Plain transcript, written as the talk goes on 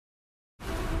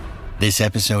This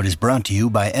episode is brought to you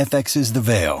by FX's The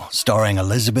Veil, starring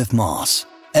Elizabeth Moss.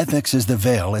 FX's The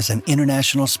Veil is an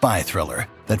international spy thriller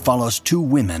that follows two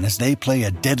women as they play a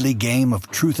deadly game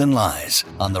of truth and lies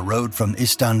on the road from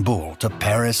Istanbul to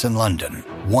Paris and London.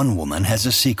 One woman has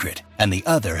a secret, and the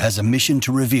other has a mission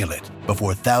to reveal it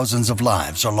before thousands of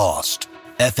lives are lost.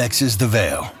 FX's The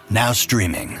Veil, now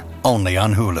streaming, only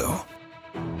on Hulu.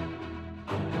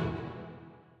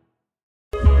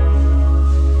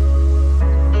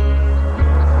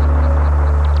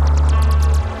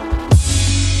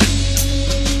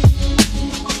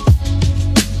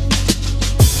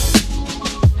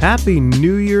 Happy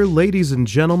New Year, ladies and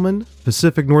gentlemen,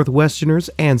 Pacific Northwesterners,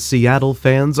 and Seattle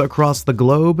fans across the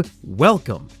globe.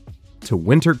 Welcome to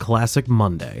Winter Classic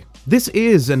Monday. This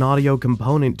is an audio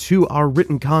component to our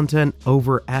written content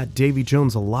over at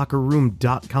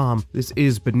DavyJonesLockerRoom.com. This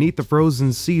is Beneath the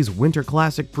Frozen Seas Winter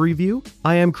Classic Preview.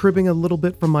 I am cribbing a little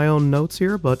bit from my own notes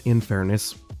here, but in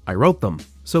fairness, I wrote them.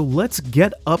 So let's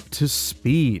get up to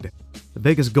speed. The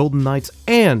Vegas Golden Knights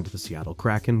and the Seattle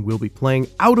Kraken will be playing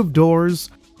out of doors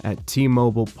at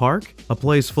T-Mobile Park, a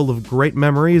place full of great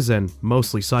memories and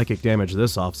mostly psychic damage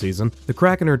this offseason. The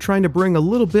Kraken are trying to bring a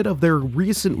little bit of their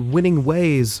recent winning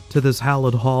ways to this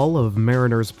hallowed hall of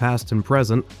Mariners past and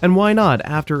present. And why not?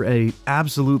 After a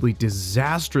absolutely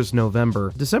disastrous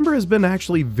November, December has been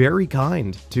actually very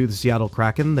kind to the Seattle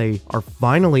Kraken. They are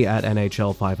finally at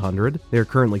NHL 500. They are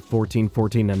currently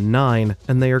 14-14-9,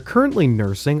 and they are currently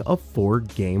nursing a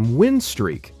 4-game win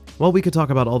streak. Well, we could talk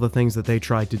about all the things that they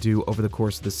tried to do over the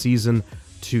course of the season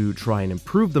to try and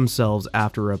improve themselves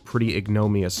after a pretty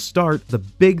ignominious start. The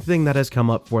big thing that has come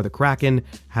up for the Kraken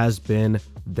has been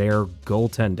their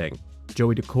goaltending.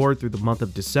 Joey Daccord through the month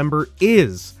of December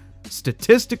is,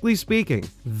 statistically speaking,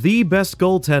 the best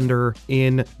goaltender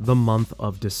in the month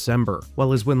of December.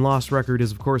 While his win-loss record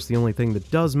is of course the only thing that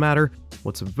does matter,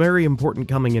 what's very important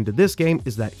coming into this game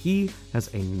is that he has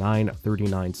a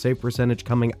 .939 save percentage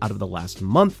coming out of the last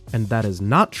month, and that is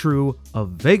not true of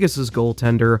Vegas's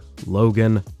goaltender,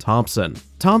 Logan Thompson.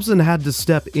 Thompson had to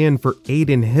step in for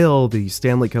Adin Hill, the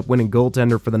Stanley Cup winning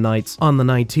goaltender for the Knights, on the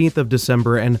 19th of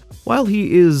December, and while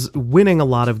he is winning a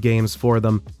lot of games for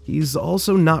them, he's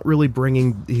also not really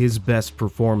bringing his best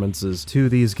performances to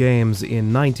these games.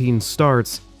 In 19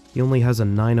 starts, he only has a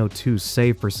 .902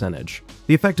 save percentage.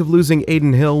 The effect of losing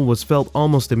Adin Hill was felt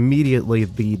almost immediately.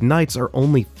 The Knights are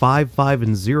only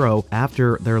 5-5-0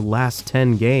 after their last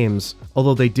 10 games,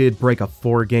 although they did break a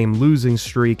 4-game losing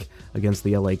streak against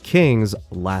the LA Kings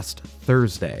last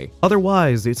Thursday.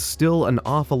 Otherwise, it's still an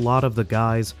awful lot of the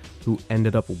guys who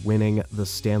ended up winning the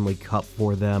Stanley Cup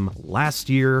for them last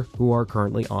year who are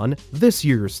currently on this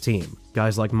year's team.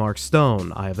 Guys like Mark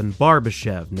Stone, Ivan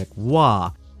Barbashev, Nick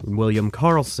Waugh, William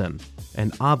Karlsson,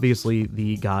 and obviously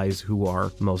the guys who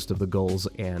are most of the goals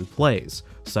and plays,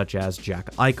 such as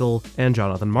Jack Eichel and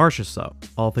Jonathan Marchessault.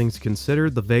 All things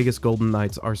considered, the Vegas Golden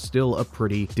Knights are still a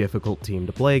pretty difficult team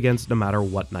to play against no matter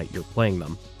what night you're playing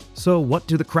them. So what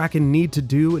do the Kraken need to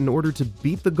do in order to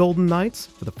beat the Golden Knights?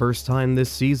 For the first time this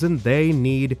season, they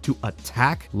need to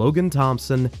attack Logan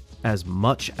Thompson as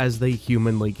much as they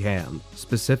humanly can.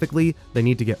 Specifically, they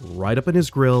need to get right up in his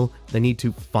grill, they need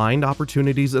to find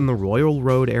opportunities in the Royal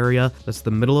Road area, that's the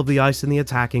middle of the ice in the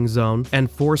attacking zone, and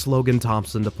force Logan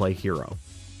Thompson to play hero.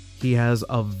 He has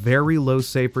a very low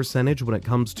save percentage when it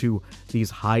comes to these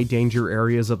high danger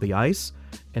areas of the ice,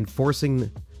 and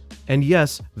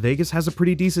yes, Vegas has a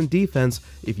pretty decent defense.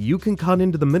 If you can cut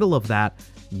into the middle of that,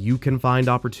 you can find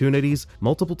opportunities.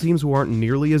 Multiple teams who aren't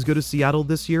nearly as good as Seattle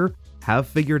this year have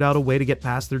figured out a way to get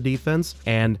past their defense,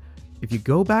 and if you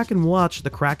go back and watch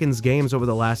the Kraken's games over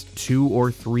the last 2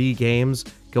 or 3 games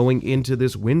going into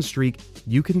this win streak,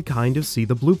 you can kind of see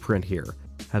the blueprint here.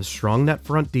 Have strong net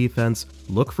front defense,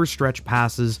 look for stretch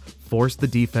passes, force the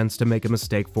defense to make a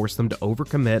mistake, force them to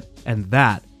overcommit, and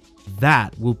that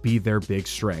will be their big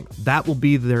strength. That will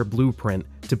be their blueprint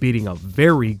to beating a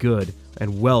very good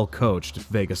and well-coached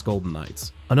Vegas Golden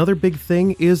Knights. Another big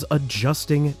thing is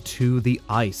adjusting to the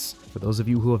ice. For those of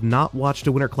you who have not watched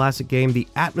a Winter Classic game, the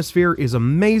atmosphere is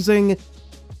amazing.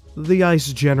 The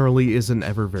ice generally isn't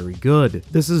ever very good.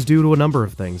 This is due to a number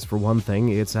of things. For one thing,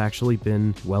 it's actually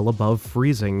been well above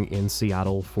freezing in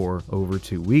Seattle for over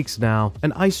 2 weeks now,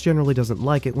 and ice generally doesn't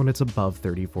like it when it's above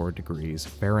 34 degrees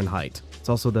Fahrenheit. It's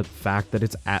also the fact that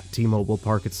it's at T-Mobile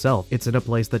Park itself. It's in a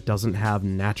place that doesn't have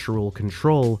natural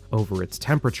control over its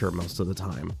temperature most of the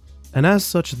time. And as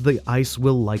such, the ice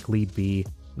will likely be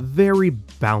very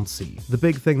bouncy. The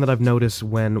big thing that I've noticed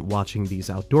when watching these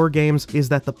outdoor games is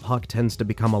that the puck tends to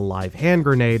become a live hand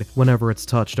grenade whenever it's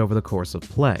touched over the course of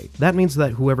play. That means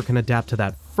that whoever can adapt to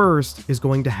that first is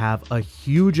going to have a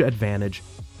huge advantage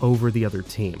over the other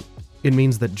team. It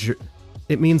means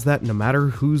that no matter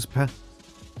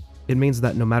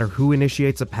who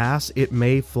initiates a pass, it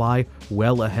may fly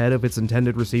well ahead of its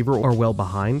intended receiver or well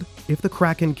behind. If the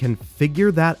Kraken can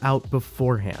figure that out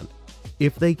beforehand,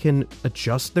 if they can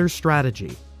adjust their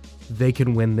strategy, they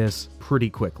can win this pretty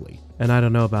quickly. And I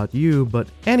don't know about you, but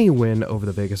any win over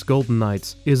the Vegas Golden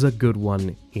Knights is a good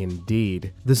one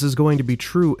indeed. This is going to be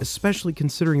true, especially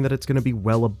considering that it's going to be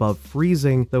well above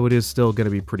freezing, though it is still going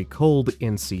to be pretty cold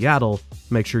in Seattle.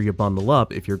 Make sure you bundle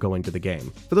up if you're going to the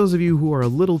game. For those of you who are a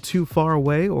little too far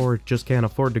away or just can't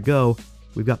afford to go,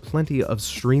 we've got plenty of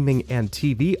streaming and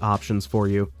TV options for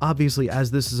you. Obviously,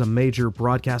 as this is a major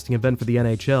broadcasting event for the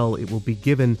NHL, it will be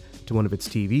given to one of its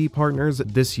TV partners.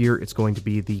 This year, it's going to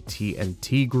be the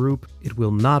TNT Group. It will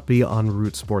not be on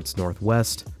Root Sports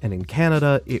Northwest, and in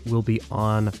Canada, it will be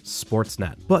on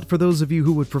Sportsnet. But for those of you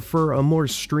who would prefer a more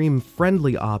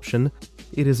stream-friendly option,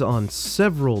 it is on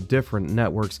several different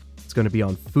networks. It's going to be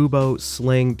on Fubo,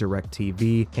 Sling,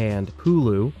 DirecTV, and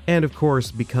Hulu. And of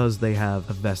course, because they have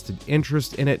a vested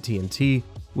interest in it, TNT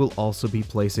will also be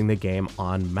placing the game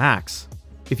on Max.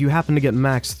 If you happen to get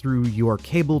Max through your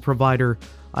cable provider,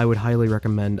 I would highly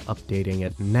recommend updating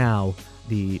it now.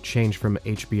 The change from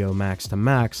HBO Max to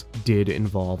Max did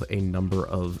involve a number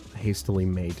of hastily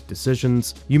made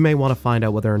decisions. You may want to find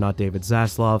out whether or not David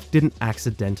Zaslav didn't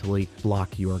accidentally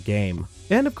block your game.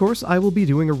 And of course, I will be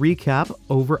doing a recap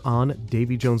over on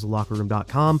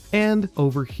DavyJonesLockerRoom.com and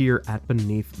over here at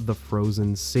Beneath the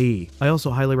Frozen Sea. I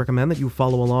also highly recommend that you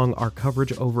follow along our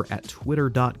coverage over at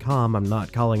Twitter.com, I'm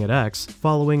not calling it X,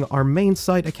 following our main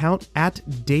site account at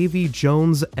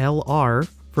DavyJonesLR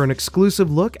for an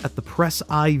exclusive look at the press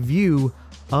eye view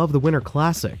of the Winter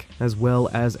Classic, as well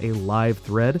as a live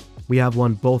thread. We have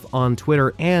one both on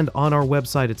Twitter and on our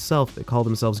website itself. They call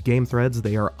themselves Game Threads.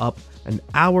 They are up an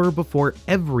hour before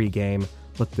every game,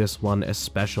 but this one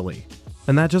especially.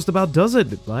 And that just about does it.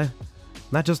 The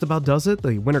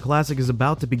Winter Classic is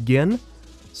about to begin.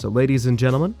 So ladies and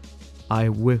gentlemen,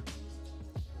 on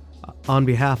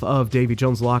behalf of Davy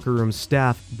Jones Locker Room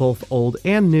staff, both old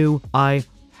and new, I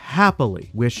happily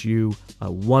wish you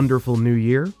a wonderful new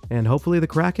year, and hopefully the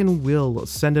Kraken will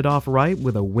send it off right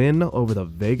with a win over the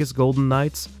Vegas Golden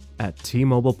Knights at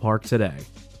T-Mobile Park today.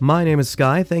 My name is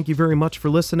Sky, thank you very much for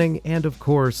listening, and of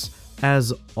course,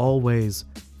 as always,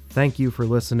 thank you for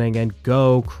listening, and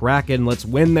go Kraken, let's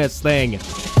win this thing!